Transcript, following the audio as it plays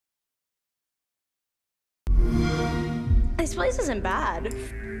This place isn't bad.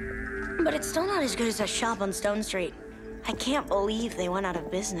 But it's still not as good as that shop on Stone Street. I can't believe they went out of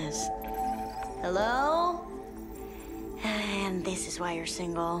business. Hello? And this is why you're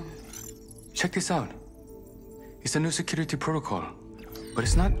single. Check this out. It's a new security protocol, but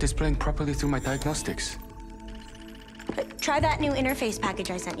it's not displaying properly through my diagnostics. Try that new interface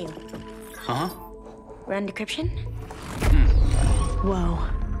package I sent you. Uh-huh. Run decryption? Whoa.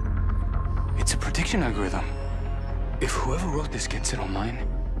 It's a prediction algorithm. If whoever wrote this gets it online,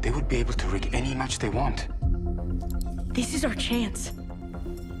 they would be able to rig any match they want. This is our chance.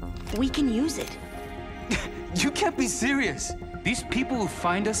 We can use it. You can't be serious. These people will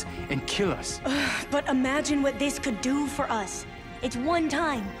find us and kill us. But imagine what this could do for us. It's one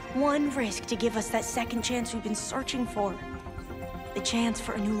time, one risk to give us that second chance we've been searching for. The chance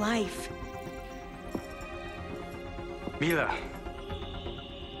for a new life. Mila,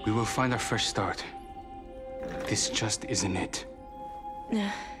 we will find our fresh start. This just isn't it.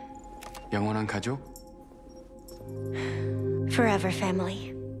 영원한 가족? Forever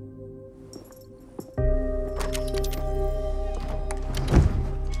family.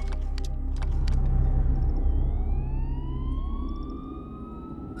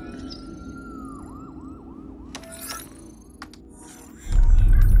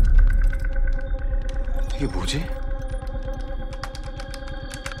 이게 뭐지?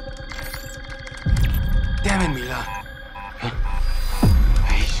 Damn it, Mila.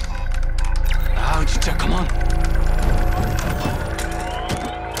 에이씨. 아우, 진짜, come on.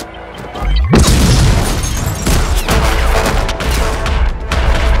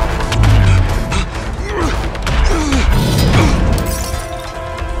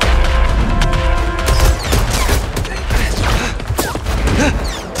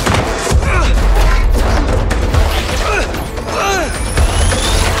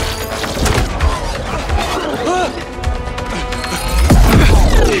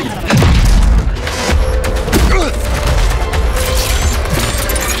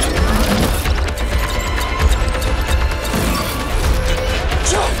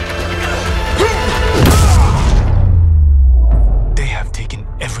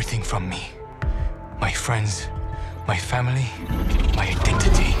 From me. My friends, my family, my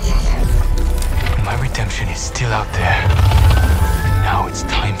identity. And my redemption is still out there. Now it's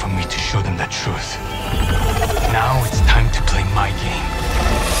time for me to show them the truth. Now it's time to play my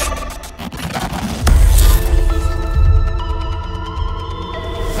game.